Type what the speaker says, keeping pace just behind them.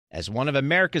As one of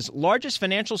America's largest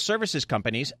financial services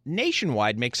companies,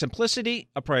 Nationwide makes simplicity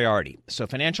a priority so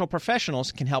financial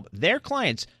professionals can help their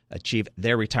clients achieve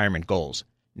their retirement goals.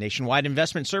 Nationwide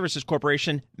Investment Services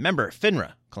Corporation, member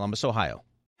FINRA, Columbus, Ohio.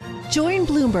 Join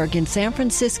Bloomberg in San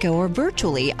Francisco or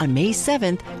virtually on May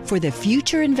 7th for The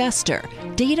Future Investor,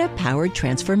 Data-Powered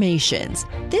Transformations.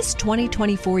 This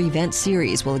 2024 event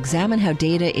series will examine how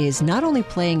data is not only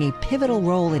playing a pivotal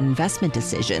role in investment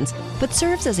decisions, but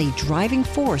serves as a driving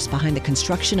force behind the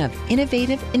construction of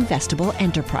innovative, investable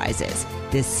enterprises.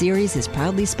 This series is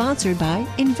proudly sponsored by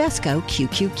Invesco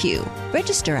QQQ.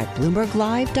 Register at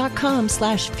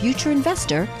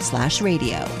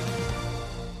bloomberglive.com/futureinvestor/radio.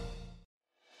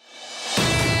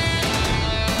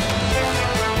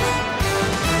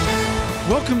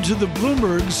 Welcome to the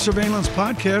Bloomberg Surveillance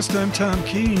Podcast. I'm Tom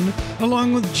Keene,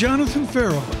 along with Jonathan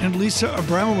Farrell and Lisa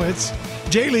Abramowitz.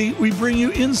 Daily, we bring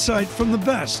you insight from the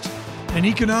best in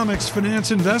economics,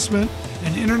 finance, investment,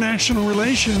 and international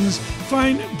relations.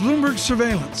 Find Bloomberg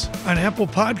Surveillance on Apple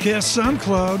Podcasts,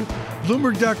 SoundCloud,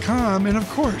 Bloomberg.com, and of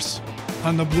course,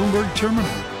 on the Bloomberg Terminal.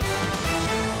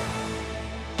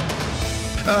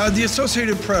 The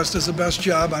Associated Press does the best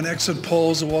job on exit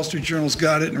polls. The Wall Street Journal's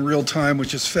got it in real time,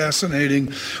 which is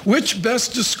fascinating. Which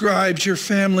best describes your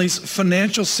family's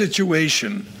financial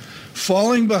situation?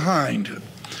 Falling behind.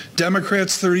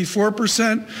 Democrats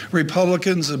 34%,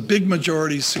 Republicans a big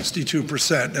majority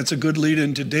 62%. That's a good lead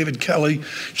into David Kelly,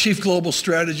 Chief Global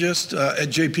Strategist at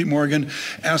JP Morgan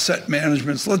Asset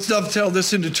Management. So let's dovetail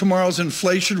this into tomorrow's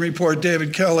inflation report.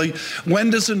 David Kelly, when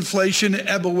does inflation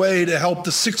ebb away to help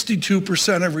the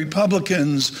 62% of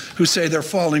Republicans who say they're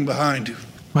falling behind?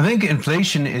 I think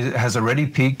inflation has already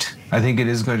peaked. I think it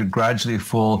is going to gradually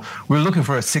fall. We're looking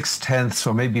for a 6/10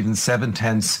 or maybe even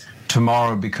 7/10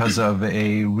 tomorrow because of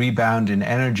a rebound in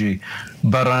energy.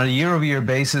 But on a year-over-year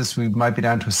basis, we might be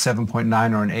down to a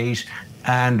 7.9 or an 8.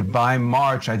 And by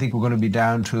March, I think we're going to be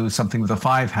down to something with a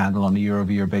 5 handle on a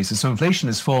year-over-year basis. So inflation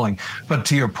is falling. But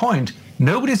to your point,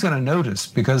 nobody's going to notice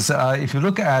because if you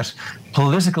look at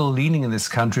political leaning in this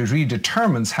country, it really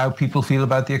determines how people feel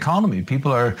about the economy.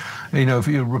 People are,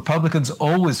 Republicans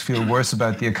always feel worse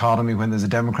about the economy when there's a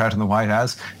Democrat in the White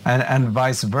House and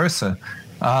vice versa.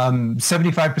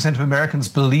 75% of Americans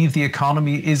believe the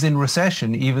economy is in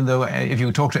recession, even though if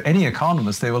you talk to any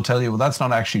economist, they will tell you, well, that's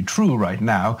not actually true right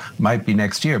now. Might be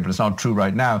next year, but it's not true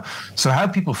right now. So how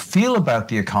people feel about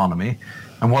the economy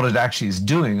and what it actually is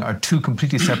doing are two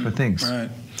completely separate things.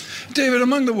 Right. David,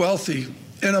 among the wealthy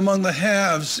and among the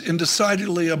haves in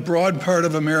decidedly a broad part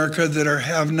of America that are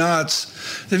have-nots,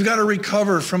 they've got to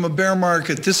recover from a bear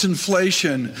market,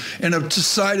 disinflation, and a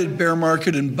decided bear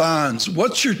market in bonds.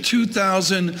 What's your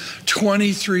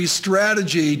 2023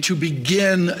 strategy to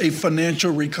begin a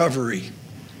financial recovery?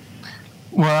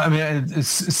 Well, I mean, it's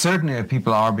certainly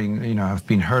people are being, have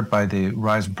been hurt by the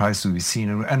rise in prices we've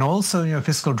seen, and also,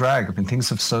 fiscal drag. I mean, things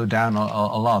have slowed down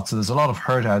a lot, so there's a lot of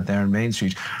hurt out there in Main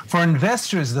Street. For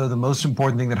investors, though, the most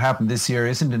important thing that happened this year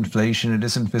isn't inflation, it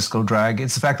isn't fiscal drag.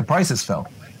 It's the fact that prices fell.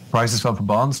 Prices fell for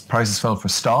bonds, prices fell for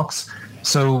stocks.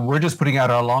 So we're just putting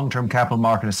out our long-term capital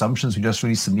market assumptions. We just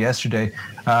released them yesterday.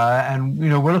 And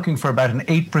we're looking for about an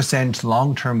 8%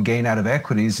 long-term gain out of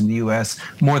equities in the US,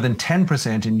 more than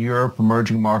 10% in Europe,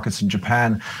 emerging markets, and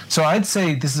Japan. So I'd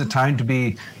say this is a time to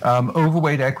be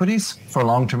overweight equities for a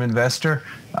long-term investor.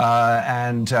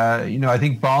 I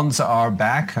think bonds are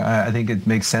back. I think it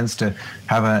makes sense to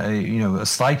have a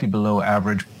slightly below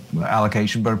average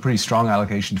allocation, but a pretty strong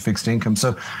allocation to fixed income.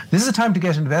 So this is a time to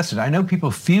get invested. I know people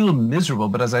feel miserable,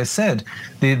 but as I said,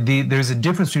 there's a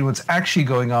difference between what's actually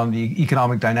going on, the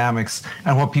economic dynamics,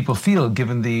 and what people feel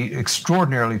given the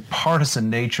extraordinarily partisan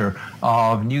nature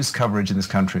of news coverage in this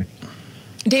country.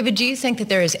 David, do you think that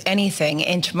there is anything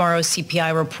in tomorrow's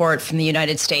CPI report from the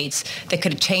United States that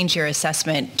could change your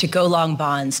assessment to go long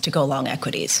bonds, to go long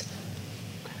equities?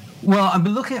 Well, I'll be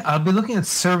looking at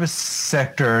service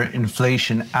sector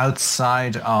inflation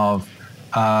outside of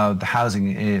the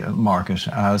housing market.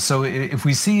 So if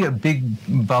we see a big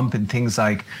bump in things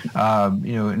like,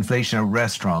 inflation at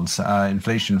restaurants,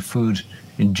 inflation in food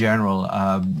in general,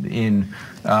 in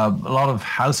a lot of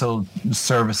household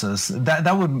services,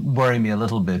 that would worry me a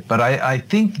little bit. But I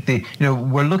think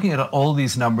we're looking at all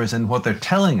these numbers, and what they're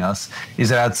telling us is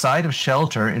that outside of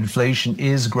shelter, inflation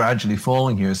is gradually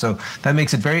falling here. So that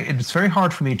makes it's very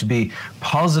hard for me to be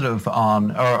positive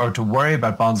on or to worry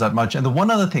about bonds that much. And the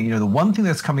one other thing, the one thing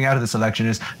that's coming out of this election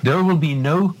is there will be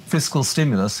no fiscal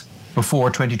stimulus before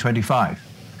 2025.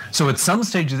 So at some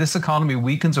stage, if this economy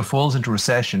weakens or falls into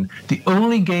recession, the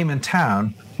only game in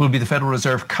town will be the Federal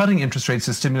Reserve cutting interest rates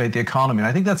to stimulate the economy. And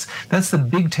I think that's the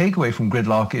big takeaway from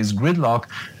gridlock, is gridlock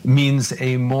means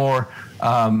a more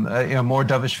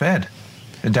dovish Fed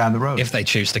down the road. If they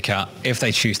choose to cut, if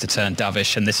they choose to turn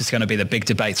dovish, and this is going to be the big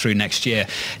debate through next year.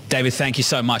 David, thank you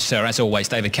so much, sir. As always,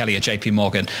 David Kelly at JP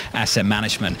Morgan Asset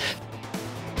Management.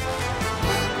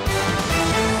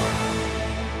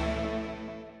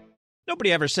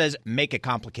 Nobody ever says make it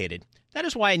complicated. That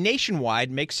is why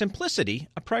Nationwide makes simplicity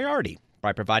a priority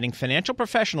by providing financial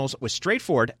professionals with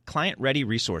straightforward, client-ready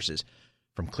resources.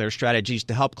 From clear strategies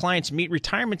to help clients meet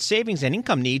retirement savings and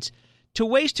income needs, to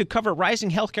ways to cover rising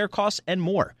healthcare costs and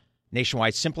more.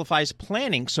 Nationwide simplifies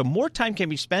planning so more time can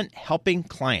be spent helping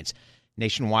clients.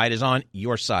 Nationwide is on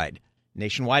your side.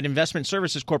 Nationwide Investment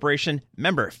Services Corporation,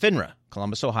 member FINRA,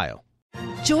 Columbus, Ohio.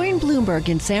 Join Bloomberg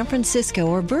in San Francisco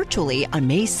or virtually on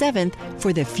May 7th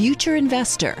for The Future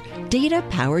Investor,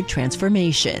 Data-Powered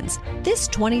Transformations. This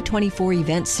 2024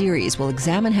 event series will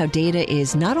examine how data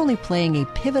is not only playing a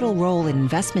pivotal role in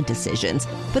investment decisions,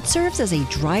 but serves as a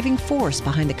driving force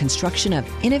behind the construction of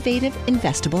innovative,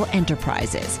 investable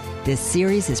enterprises. This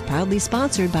series is proudly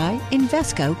sponsored by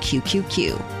Invesco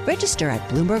QQQ. Register at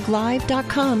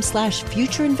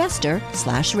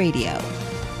BloombergLive.com/futureinvestor/radio.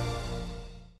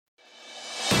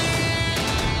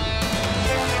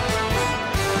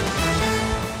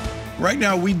 Right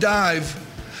now, we dive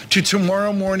to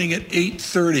tomorrow morning at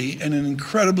 8:30 and an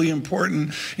incredibly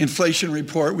important inflation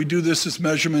report. We do this as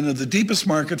measurement of the deepest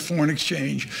market, foreign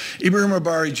exchange. Ibrahim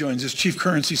Rabari joins us, chief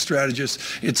currency strategist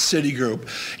at Citigroup.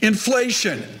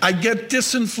 Inflation. I get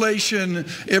disinflation.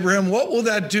 Ibrahim, what will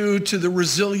that do to the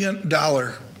resilient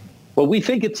dollar? Well, we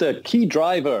think it's a key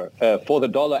driver for the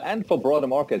dollar and for broader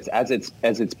markets as it's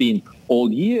been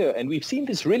all year. And we've seen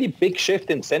this really big shift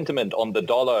in sentiment on the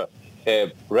dollar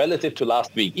relative to last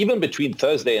week, even between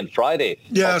Thursday and Friday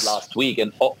of last week.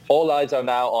 And all eyes are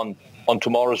now on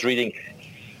tomorrow's reading.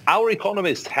 Our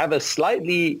economists have a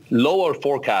slightly lower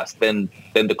forecast than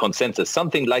the consensus,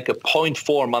 something like a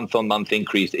 0.4 month-on-month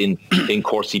increase in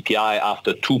core CPI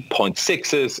after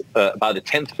 2.6s, about a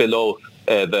tenth below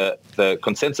the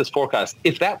consensus forecast.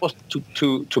 If that was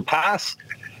to pass,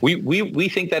 we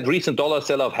think that recent dollar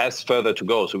sell-off has further to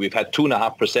go. So we've had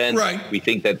 2.5%. Right. We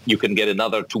think that you can get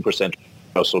another 2%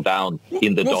 or so down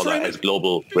in the dollar as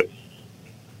global.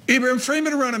 Ibrahim, frame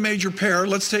it around a major pair.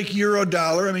 Let's take euro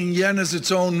dollar. I mean, yen is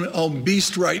its own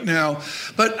beast right now.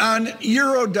 But on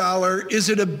euro dollar, is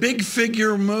it a big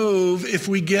figure move if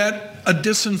we get a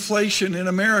disinflation in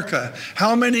America?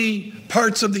 How many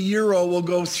parts of the euro will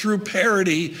go through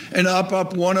parity and up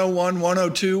 101,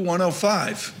 102,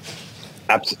 105?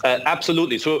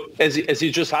 Absolutely. So as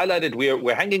you just highlighted,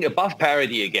 we're hanging above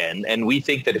parity again, and we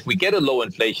think that if we get a low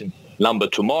inflation number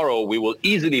tomorrow, we will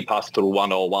easily pass through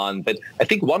 101. But I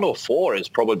think 104 is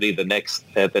probably the next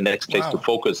place to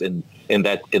focus in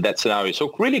that scenario.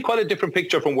 So really quite a different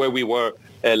picture from where we were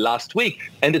last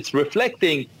week, and it's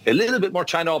reflecting a little bit more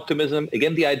China optimism.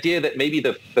 Again, the idea that maybe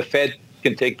the Fed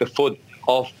can take the foot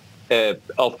off the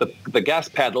gas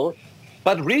pedal.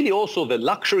 But really also the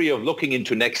luxury of looking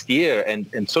into next year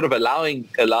and sort of allowing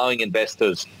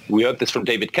investors, we heard this from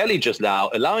David Kelly just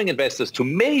now, allowing investors to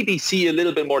maybe see a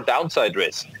little bit more downside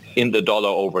risk in the dollar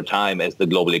over time as the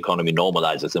global economy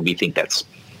normalizes. And we think that's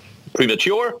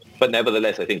premature, but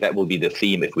nevertheless, I think that will be the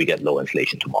theme if we get low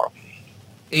inflation tomorrow.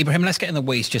 Ibrahim, let's get in the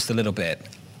weeds just a little bit.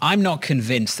 I'm not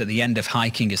convinced that the end of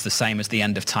hiking is the same as the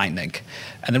end of tightening.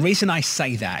 And the reason I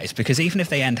say that is because even if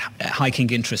they end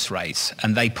hiking interest rates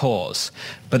and they pause,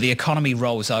 but the economy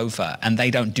rolls over and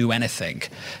they don't do anything,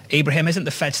 Ibrahim, isn't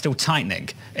the Fed still tightening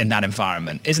in that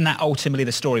environment? Isn't that ultimately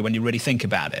the story when you really think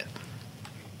about it?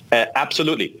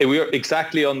 Absolutely. We are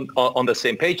exactly on the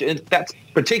same page. And that's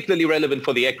particularly relevant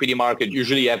for the equity market.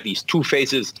 Usually you have these two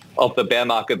phases of the bear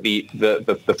market.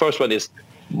 The first one is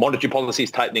monetary policy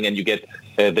is tightening and you get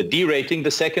the derating.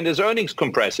 The second is earnings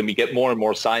compress, and we get more and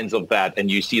more signs of that,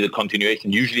 and you see the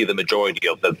continuation, usually the majority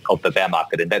of the bear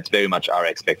market, and that's very much our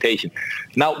expectation.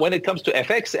 Now, when it comes to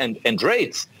FX and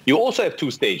rates, you also have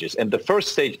two stages, and the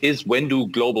first stage is when do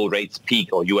global rates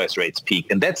peak or U.S. rates peak,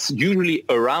 and that's usually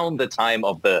around the time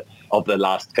of the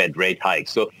last Fed rate hike.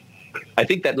 So I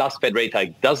think that last Fed rate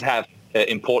hike does have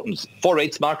importance for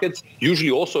rates markets, usually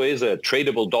also is a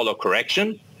tradable dollar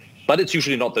correction, but it's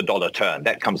usually not the dollar turn.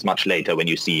 That comes much later when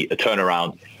you see a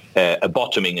turnaround, a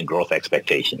bottoming in growth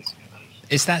expectations.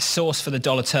 Is that source for the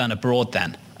dollar turn abroad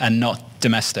then, and not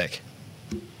domestic?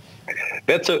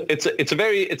 It's a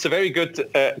very good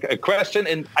question,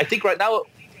 and I think right now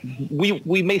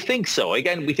we may think so.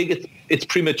 Again, we think it's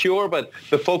premature, but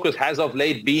the focus has of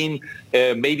late been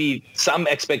maybe some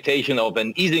expectation of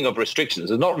an easing of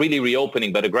restrictions. It's not really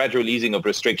reopening, but a gradual easing of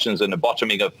restrictions and a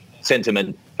bottoming of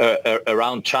sentiment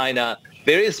around China.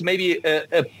 There is maybe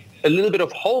a little bit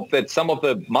of hope that some of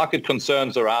the market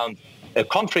concerns around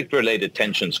conflict-related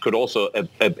tensions could also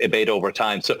abate over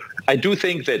time. So I do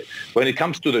think that when it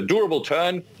comes to the durable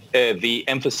turn, the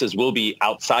emphasis will be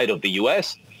outside of the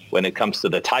U.S. When it comes to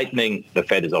the tightening, the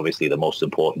Fed is obviously the most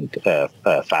important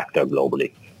factor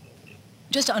globally.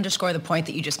 Just to underscore the point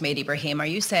that you just made, Ibrahim, are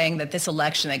you saying that this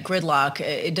election, that gridlock,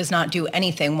 it does not do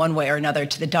anything one way or another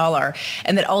to the dollar,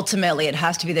 and that ultimately it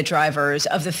has to be the drivers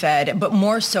of the Fed, but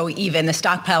more so even the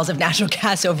stockpiles of natural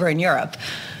gas over in Europe?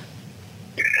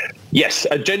 Yes,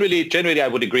 generally I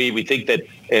would agree. We think that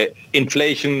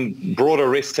inflation, broader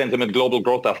risk sentiment, global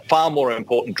growth are far more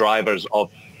important drivers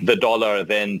of the dollar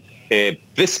than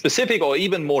this specific or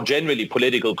even more generally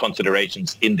political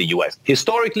considerations in the U.S.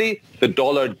 Historically, the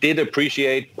dollar did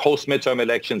appreciate post-midterm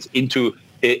elections into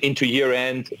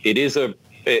year-end. It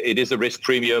is a risk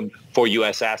premium for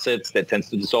U.S. assets that tends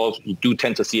to dissolve. You do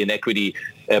tend to see an equity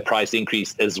price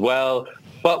increase as well.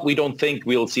 But we don't think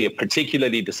we'll see a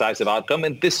particularly decisive outcome.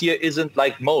 And this year isn't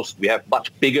like most. We have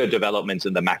much bigger developments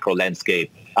in the macro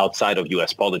landscape outside of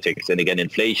U.S. politics. And again,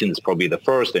 inflation is probably the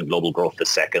first and global growth the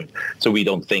second. So we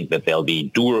don't think that there'll be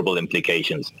durable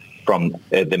implications from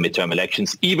the midterm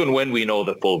elections, even when we know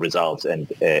the full results. And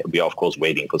we are, of course,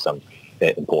 waiting for some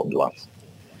important ones.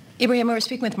 Ibrahim, we were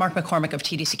speaking with Mark McCormick of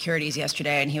TD Securities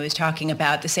yesterday, and he was talking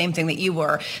about the same thing that you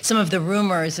were, some of the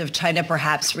rumors of China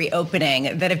perhaps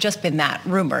reopening that have just been that,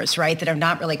 rumors, right, that have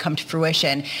not really come to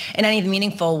fruition in any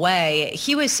meaningful way.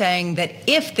 He was saying that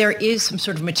if there is some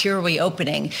sort of material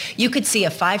reopening, you could see a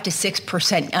 5 to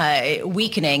 6%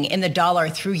 weakening in the dollar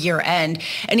through year end,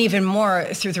 and even more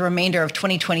through the remainder of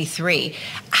 2023.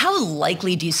 How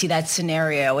likely do you see that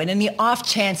scenario? And in the off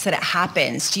chance that it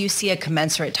happens, do you see a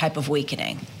commensurate type of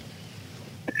weakening?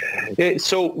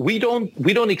 So we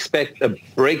don't expect a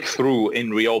breakthrough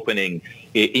in reopening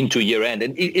into year end,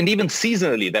 and even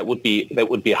seasonally that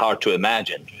would be hard to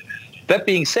imagine. That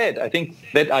being said, I think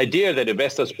that idea that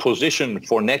investors position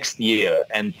for next year,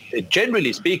 and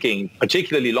generally speaking,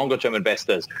 particularly longer term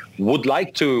investors, would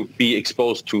like to be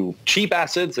exposed to cheap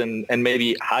assets and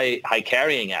maybe high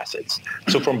carrying assets.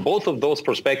 So from both of those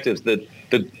perspectives, the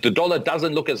dollar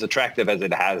doesn't look as attractive as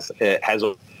it has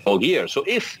all year. So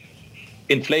if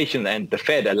inflation and the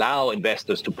Fed allow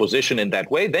investors to position in that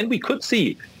way, then we could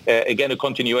see, again, a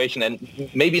continuation, and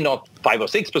maybe not 5 or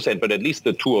 6%, but at least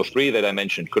the 2 or 3 that I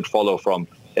mentioned could follow from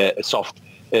a soft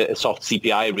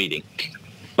CPI reading.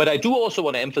 But I do also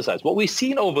want to emphasize what we've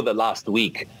seen over the last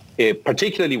week,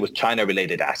 particularly with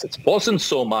China-related assets, wasn't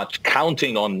so much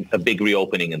counting on a big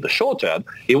reopening in the short term.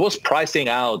 It was pricing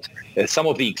out some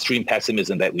of the extreme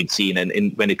pessimism that we'd seen.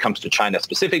 And when it comes to China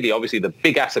specifically, obviously the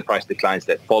big asset price declines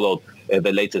that followed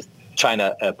the latest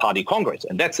China Party Congress.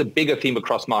 And that's a bigger theme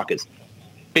across markets.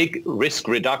 Big risk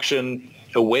reduction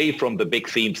away from the big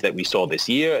themes that we saw this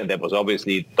year. And that was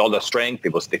obviously dollar strength.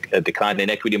 It was a decline in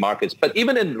equity markets. But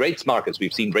even in rates markets,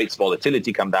 we've seen rates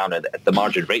volatility come down, and at the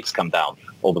margin rates come down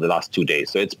over the last 2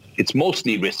 days. So it's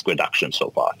mostly risk reduction so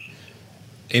far.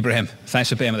 Ibrahim, thanks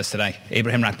for being with us today.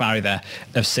 Ibrahim Rakbari there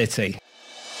of Citi.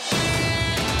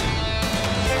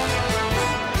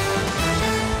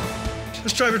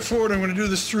 Let's drive it forward. I'm going to do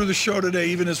this through the show today,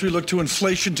 even as we look to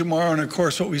inflation tomorrow, and of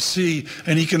course what we see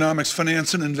in economics,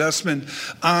 finance, and investment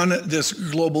on this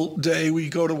global day. We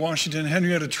go to Washington.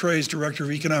 Henrietta Trey's Director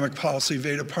of Economic Policy,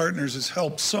 Veda Partners, has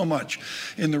helped so much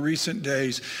in the recent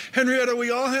days. Henrietta, we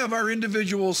all have our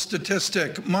individual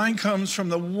statistic. Mine comes from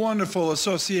the wonderful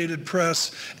Associated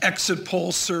Press exit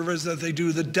poll surveys that they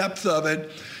do, the depth of it,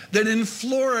 that in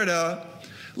Florida,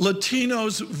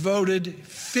 Latinos voted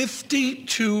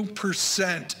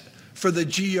 52% for the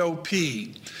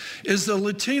GOP. Is the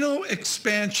Latino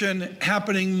expansion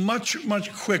happening much,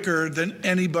 much quicker than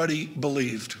anybody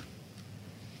believed?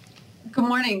 Good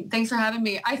morning. Thanks for having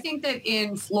me. I think that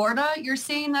in Florida, you're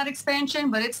seeing that expansion,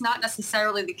 but it's not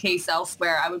necessarily the case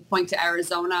elsewhere. I would point to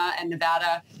Arizona and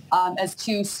Nevada as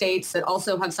 2 states that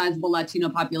also have sizable Latino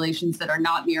populations that are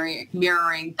not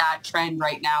mirroring that trend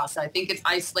right now. So I think it's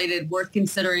isolated, worth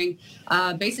considering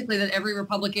basically that every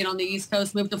Republican on the East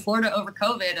Coast moved to Florida over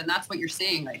COVID, and that's what you're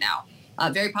seeing right now.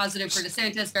 Very positive for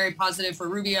DeSantis, very positive for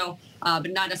Rubio,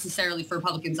 but not necessarily for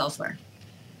Republicans elsewhere.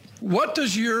 What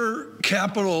does your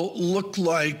capital look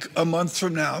like a month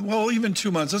from now? Well, even 2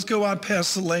 months. Let's go out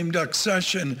past the lame duck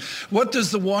session. What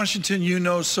does the Washington you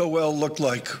know so well look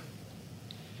like?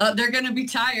 They're going to be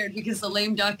tired because the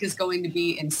lame duck is going to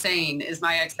be insane, is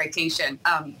my expectation.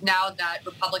 Now that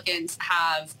Republicans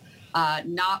have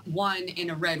not won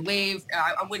in a red wave,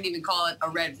 I wouldn't even call it a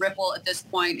red ripple at this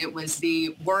point. It was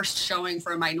the worst showing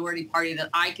for a minority party that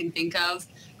I can think of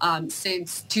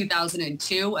since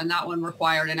 2002, and that one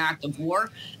required an act of war.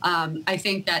 I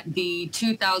think that the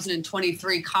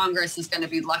 2023 Congress is going to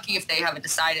be lucky if they have a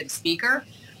decided speaker,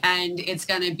 and it's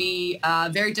going to be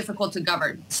very difficult to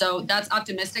govern. So that's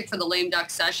optimistic for the lame duck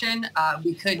session.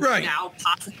 We could now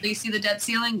possibly see the debt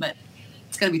ceiling, but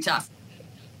it's going to be tough.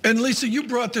 And Lisa, you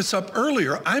brought this up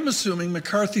earlier. I'm assuming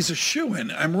McCarthy's a shoo-in.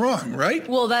 I'm wrong, right?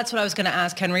 Well, that's what I was going to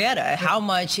ask Henrietta. How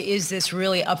much is this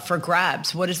really up for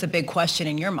grabs? What is the big question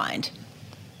in your mind?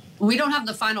 We don't have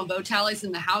the final vote tallies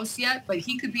in the House yet, but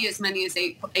he could be as many as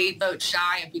eight votes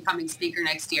shy of becoming Speaker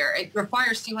next year. It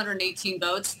requires 218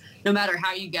 votes, no matter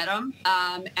how you get them.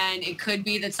 And it could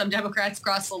be that some Democrats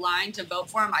cross the line to vote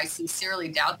for him. I sincerely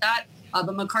doubt that.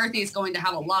 But McCarthy is going to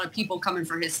have a lot of people coming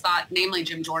for his spot, namely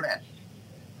Jim Jordan.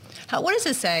 What does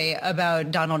it say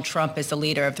about Donald Trump as the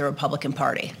leader of the Republican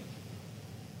Party?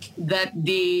 That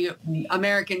the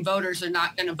American voters are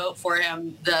not going to vote for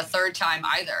him the third time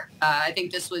either. I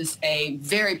think this was a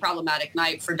very problematic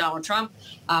night for Donald Trump.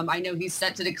 I know he's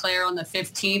set to declare on the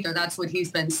 15th, or that's what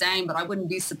he's been saying, but I wouldn't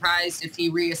be surprised if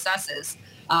he reassesses.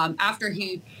 After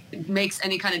he makes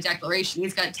any kind of declaration,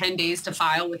 he's got 10 days to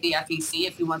file with the FEC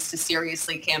if he wants to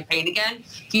seriously campaign again.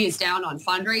 He is down on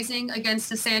fundraising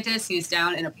against DeSantis. He is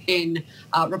down in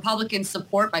Republican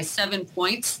support by 7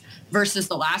 points versus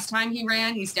the last time he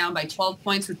ran. He's down by 12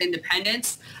 points with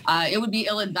independents. It would be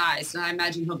ill-advised, and I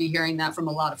imagine he'll be hearing that from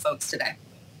a lot of folks today.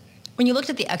 When you looked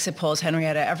at the exit polls,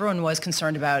 Henrietta, everyone was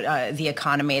concerned about the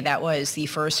economy. That was the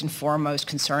first and foremost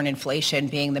concern, inflation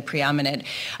being the preeminent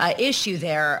issue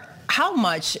there. How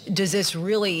much does this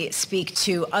really speak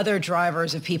to other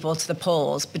drivers of people to the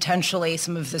polls, potentially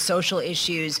some of the social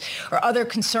issues or other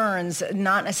concerns,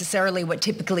 not necessarily what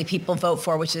typically people vote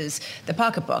for, which is the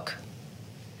pocketbook?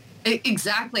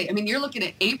 Exactly. I mean, you're looking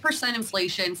at 8%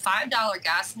 inflation, $5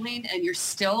 gasoline, and you're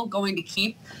still going to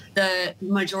keep the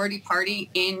majority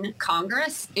party in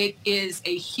Congress. It is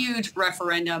a huge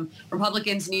referendum.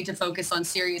 Republicans need to focus on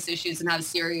serious issues and have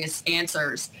serious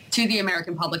answers to the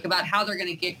American public about how they're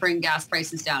going to bring gas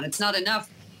prices down. It's not enough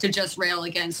to just rail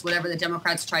against whatever the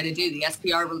Democrats try to do. The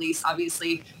SPR release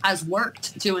obviously has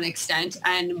worked to an extent,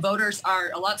 and voters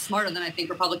are a lot smarter than I think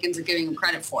Republicans are giving them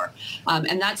credit for.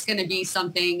 And that's going to be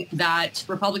something that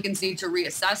Republicans need to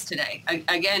reassess today.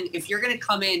 Again, if you're going to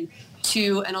come in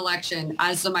to an election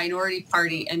as the minority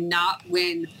party and not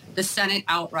win the Senate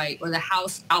outright or the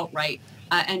House outright,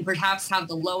 and perhaps have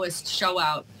the lowest show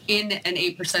out in an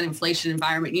 8% inflation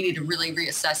environment, you need to really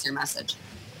reassess your message.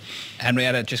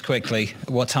 Henrietta, just quickly,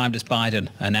 what time does Biden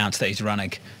announce that he's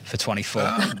running for 24?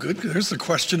 Oh, good. There's the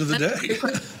question of the day.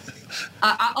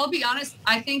 I'll be honest.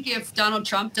 I think if Donald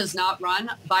Trump does not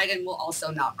run, Biden will also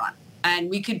not run.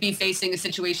 And we could be facing a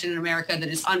situation in America that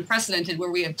is unprecedented where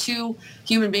we have two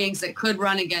human beings that could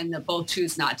run again that both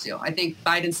choose not to. I think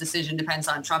Biden's decision depends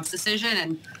on Trump's decision.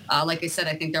 And like I said,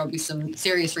 I think there will be some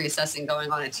serious reassessing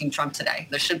going on at Team Trump today.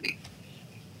 There should be.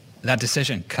 That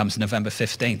decision comes November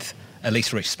 15th. At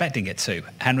least we're expecting it to.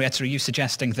 Henrietta, are you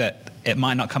suggesting that it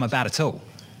might not come about at all?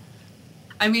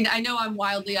 I mean, I know I'm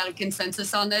wildly out of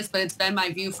consensus on this, but it's been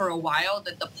my view for a while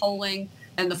that the polling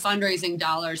and the fundraising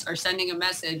dollars are sending a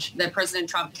message that President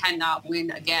Trump cannot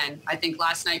win again. I think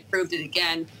last night proved it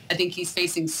again. I think he's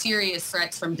facing serious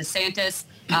threats from DeSantis.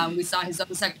 We saw his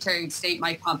own Secretary of State,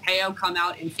 Mike Pompeo, come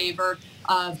out in favor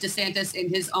of DeSantis in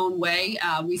his own way.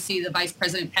 We see the Vice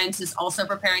President Pence is also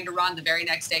preparing to run. The very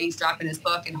next day, he's dropping his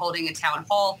book and holding a town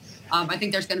hall. I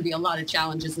think there's going to be a lot of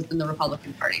challenges within the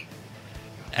Republican Party.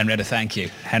 Henrietta, thank you.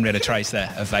 Henrietta Trace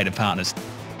there of Vader Partners.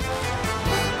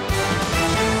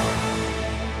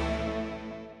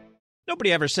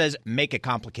 Nobody ever says make it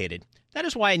complicated. That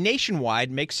is why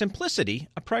Nationwide makes simplicity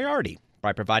a priority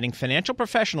by providing financial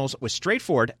professionals with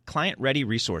straightforward, client-ready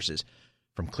resources.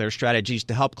 From clear strategies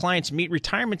to help clients meet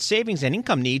retirement savings and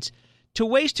income needs, to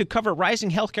ways to cover rising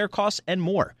healthcare costs and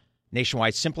more.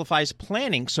 Nationwide simplifies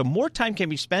planning so more time can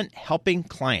be spent helping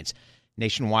clients.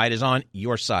 Nationwide is on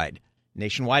your side.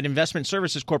 Nationwide Investment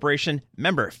Services Corporation,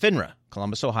 member FINRA,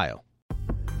 Columbus, Ohio.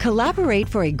 Collaborate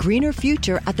for a greener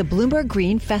future at the Bloomberg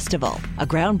Green Festival, a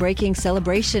groundbreaking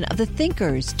celebration of the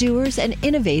thinkers, doers, and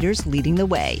innovators leading the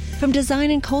way. From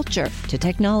design and culture to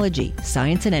technology,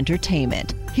 science, and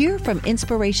entertainment. Hear from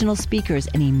inspirational speakers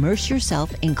and immerse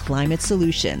yourself in climate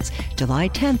solutions. July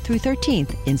 10th through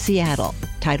 13th in Seattle.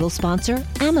 Title sponsor,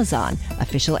 Amazon.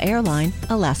 Official airline,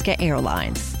 Alaska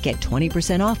Airlines. Get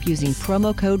 20% off using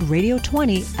promo code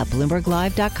radio20 at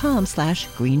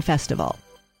BloombergLive.com/Green Festival.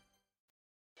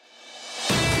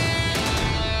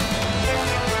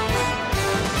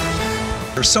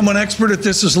 Someone expert at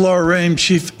this is Laura Raim,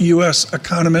 Chief U.S.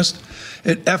 Economist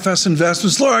at FS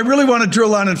Investments. Laura, I really want to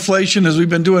drill on inflation as we've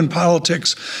been doing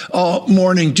politics all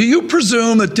morning. Do you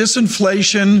presume that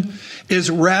disinflation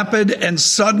is rapid and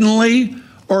suddenly,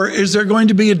 or is there going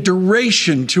to be a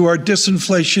duration to our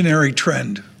disinflationary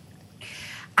trend?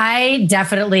 I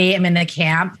definitely am in the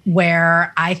camp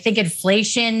where I think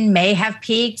inflation may have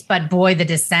peaked, but boy, the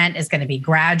descent is going to be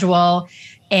gradual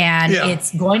and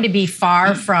it's going to be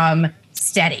far from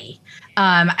steady.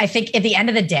 I think at the end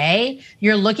of the day,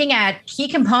 you're looking at key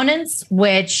components,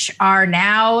 which are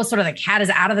now sort of the cat is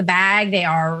out of the bag. They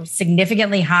are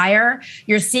significantly higher.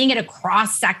 You're seeing it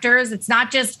across sectors. It's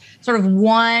not just sort of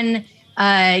one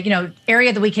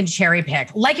area that we can cherry pick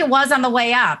like it was on the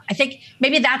way up. I think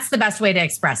maybe that's the best way to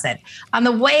express it. On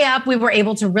the way up, we were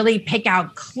able to really pick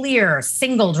out clear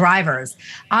single drivers.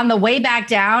 On the way back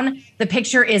down, the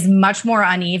picture is much more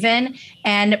uneven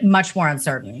and much more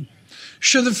uncertain.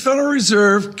 Should the Federal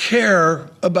Reserve care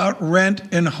about rent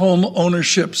and home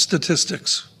ownership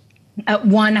statistics?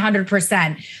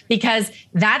 100%, because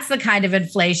that's the kind of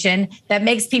inflation that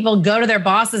makes people go to their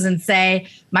bosses and say,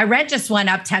 my rent just went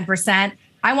up 10%.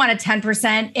 I want a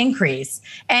 10% increase.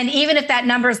 And even if that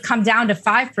number has come down to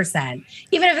 5%,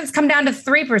 even if it's come down to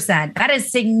 3%, that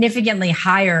is significantly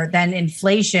higher than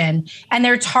inflation and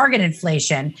their target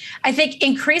inflation. I think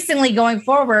increasingly going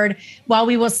forward, while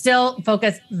we will still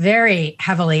focus very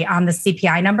heavily on the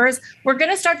CPI numbers, we're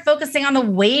going to start focusing on the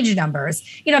wage numbers.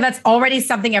 That's already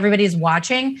something everybody's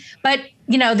watching, but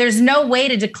there's no way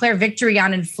to declare victory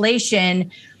on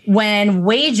inflation when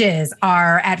wages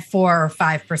are at 4 or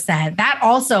 5%. That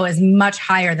also is much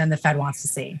higher than the Fed wants to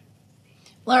see.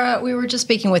 Laura, we were just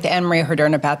speaking with Anne-Marie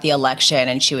Herdern about the election,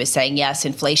 and she was saying, yes,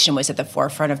 inflation was at the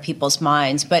forefront of people's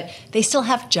minds, but they still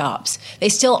have jobs. They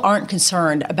still aren't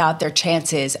concerned about their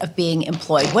chances of being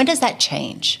employed. When does that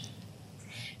change?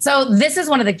 So this is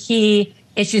one of the key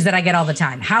issues that I get all the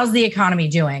time. How's the economy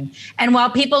doing? And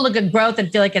while people look at growth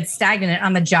and feel like it's stagnant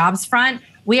on the jobs front,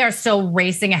 we are still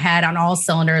racing ahead on all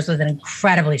cylinders with an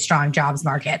incredibly strong jobs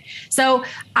market. So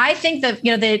I think that,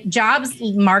 the jobs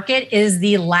market is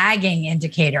the lagging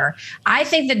indicator. I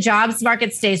think the jobs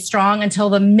market stays strong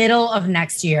until the middle of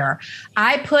next year.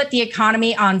 I put the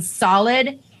economy on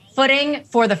solid footing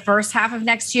for the first half of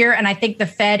next year. And I think the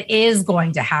Fed is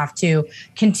going to have to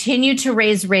continue to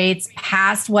raise rates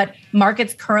past what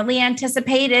markets currently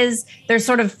anticipate is their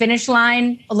sort of finish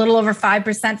line, a little over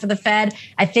 5% for the Fed.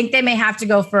 I think they may have to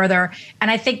go further. And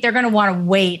I think they're going to want to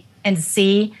wait and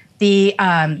see the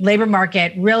labor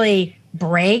market really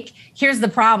break. Here's the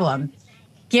problem.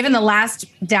 Given the last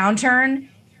downturn,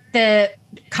 the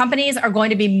companies are going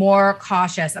to be more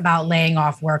cautious about laying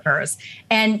off workers.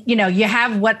 And, you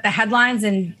have what the headlines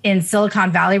in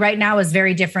Silicon Valley right now is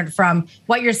very different from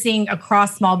what you're seeing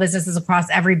across small businesses, across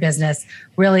every business,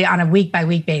 really on a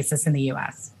week-by-week basis in the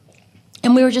U.S.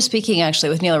 And we were just speaking, actually,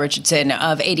 with Neil Richardson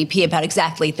of ADP about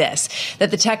exactly this, that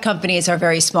the tech companies are a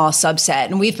very small subset.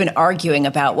 And we've been arguing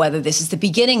about whether this is the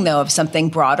beginning, though, of something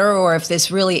broader or if this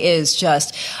really is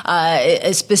just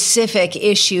a specific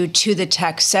issue to the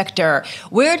tech sector.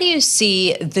 Where do you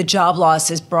see the job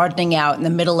losses broadening out in the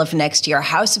middle of next year?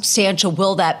 How substantial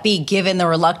will that be, given the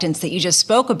reluctance that you just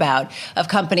spoke about of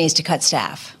companies to cut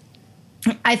staff?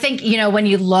 I think, when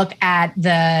you look at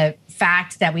the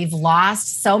fact that we've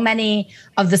lost so many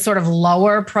of the sort of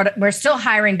we're still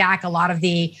hiring back a lot of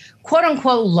the quote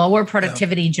unquote lower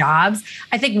productivity jobs.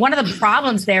 I think one of the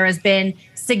problems there has been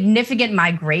significant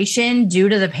migration due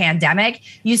to the pandemic.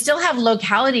 You still have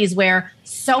localities where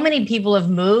so many people have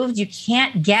moved, you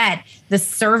can't get the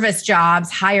service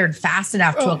jobs hired fast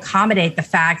enough to accommodate the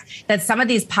fact that some of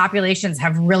these populations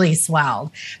have really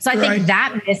swelled. So I think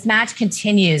that mismatch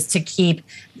continues to keep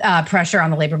pressure on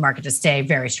the labor market to stay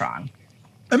very strong.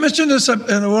 I mentioned this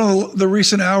in one of the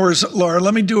recent hours, Laura.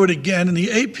 Let me do it again. In the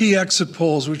AP exit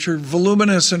polls, which are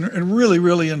voluminous and really,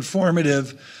 really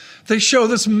informative, they show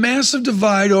this massive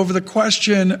divide over the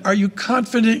question, are you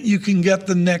confident you can get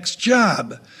the next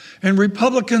job? And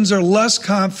Republicans are less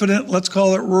confident. Let's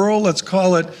call it rural. Let's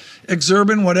call it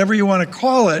exurban, whatever you want to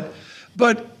call it.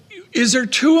 But Is there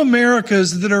two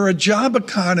Americas that are a job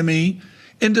economy?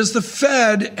 And does the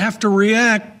Fed have to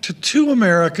react to two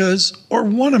Americas or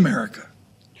one America?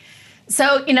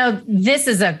 So, this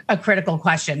is a critical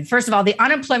question. First of all, the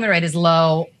unemployment rate is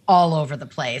low all over the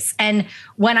place. And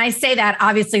when I say that,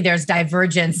 obviously there's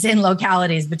divergence in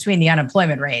localities between the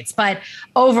unemployment rates. But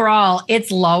overall, it's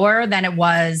lower than it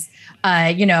was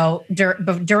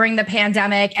during the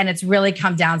pandemic, and it's really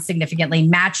come down significantly,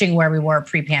 matching where we were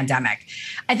pre-pandemic.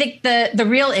 I think the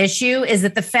real issue is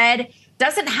that the Fed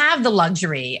doesn't have the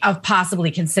luxury of possibly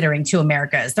considering two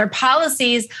Americas. Their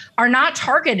policies are not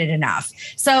targeted enough.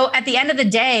 So at the end of the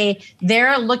day,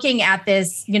 they're looking at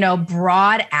this,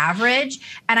 broad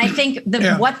average. And I think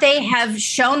what they have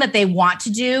shown that they want to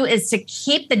do is to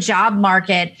keep the job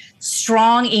market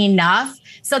strong enough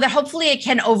so that hopefully it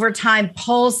can over time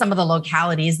pull some of the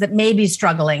localities that may be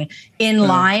struggling in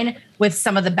line with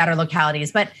some of the better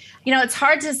localities. But it's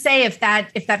hard to say if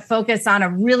that focus on a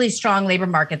really strong labor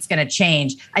market is going to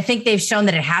change. I think they've shown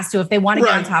that it has to if they want to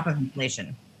get on top of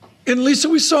inflation. And Lisa,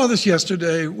 we saw this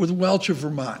yesterday with Welch of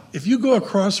Vermont. If you go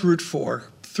across Route 4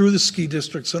 through the ski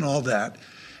districts and all that,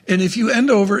 and if you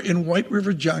end over in White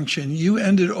River Junction, you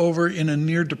ended over in a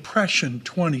near depression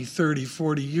 20, 30,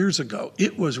 40 years ago.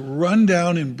 It was run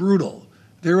down and brutal.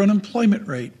 Their unemployment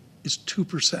rate is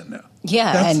 2% now.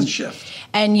 Yeah. That's the shift.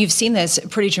 And you've seen this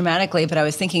pretty dramatically, but I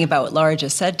was thinking about what Laura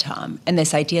just said, Tom, and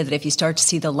this idea that if you start to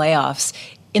see the layoffs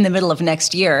in the middle of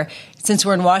next year, since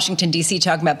we're in Washington, D.C.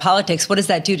 talking about politics, what does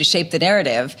that do to shape the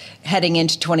narrative heading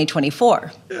into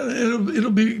 2024?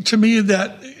 It'll be, to me,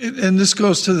 that, and this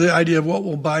goes to the idea of what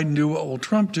will Biden do, what will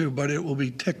Trump do, but it will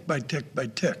be tick by tick by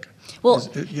tick. Well,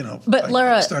 but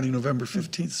Lara, starting November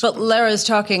 15th. But Lara is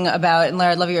talking about, and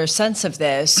Lara, I'd love your sense of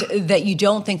this, that you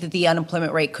don't think that the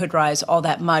unemployment rate could rise all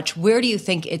that much. Where do you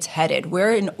think it's headed?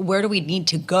 Where do we need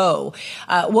to go?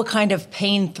 What kind of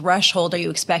pain threshold are you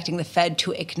expecting the Fed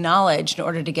to acknowledge in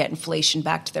order to get inflation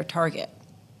back to their target?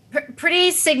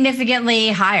 Pretty significantly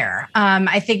higher.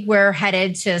 I think we're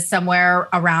headed to somewhere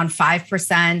around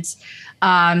 5%.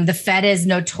 The Fed is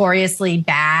notoriously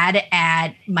bad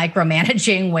at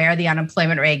micromanaging where the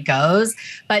unemployment rate goes,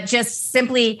 but just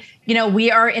simply, we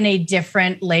are in a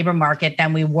different labor market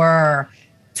than we were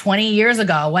 20 years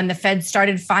ago when the Fed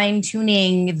started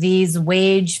fine-tuning these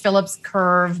wage Phillips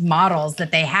curve models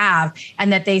that they have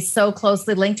and that they so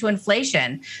closely link to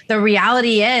inflation. The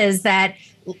reality is that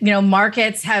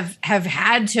markets have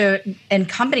had to, and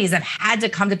companies have had to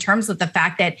come to terms with the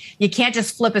fact that you can't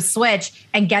just flip a switch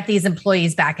and get these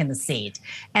employees back in the seat.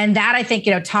 And that, I think,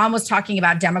 Tom was talking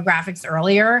about demographics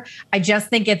earlier. I just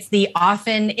think it's the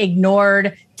often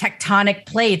ignored tectonic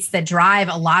plates that drive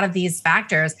a lot of these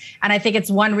factors. And I think it's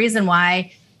one reason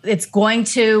why it's going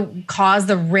to cause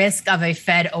the risk of a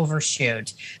Fed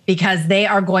overshoot, because they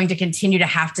are going to continue to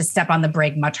have to step on the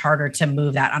brake much harder to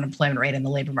move that unemployment rate and the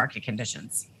labor market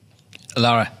conditions.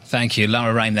 Laura, thank you.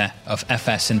 Laura Rain there of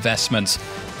FS Investments.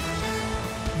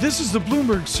 This is the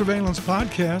Bloomberg Surveillance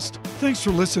Podcast. Thanks for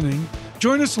listening.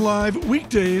 Join us live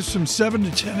weekdays from 7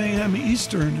 to 10 a.m.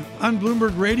 Eastern on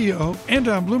Bloomberg Radio and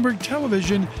on Bloomberg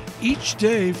Television each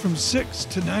day from 6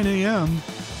 to 9 a.m.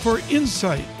 for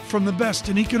insight from the best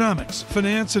in economics,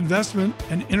 finance, investment,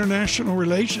 and international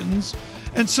relations.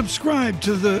 And subscribe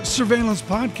to the Surveillance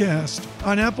Podcast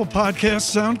on Apple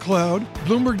Podcasts, SoundCloud,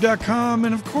 Bloomberg.com,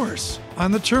 and of course,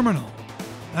 on the terminal.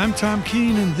 I'm Tom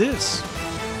Keene, and this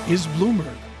is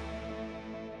Bloomberg.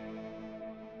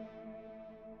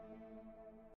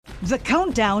 The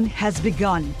countdown has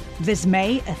begun. This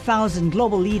May, 1,000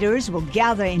 global leaders will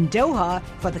gather in Doha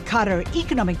for the Qatar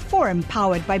Economic Forum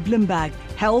powered by Bloomberg,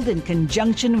 held in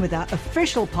conjunction with our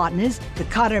official partners, the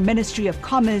Qatar Ministry of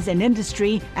Commerce and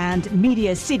Industry and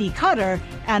Media City Qatar,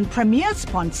 and premier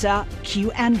sponsor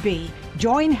QNB.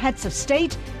 Join heads of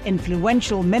state,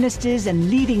 influential ministers,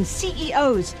 and leading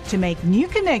CEOs to make new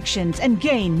connections and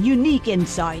gain unique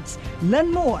insights.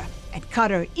 Learn more at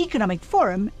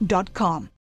QatarEconomicForum.com.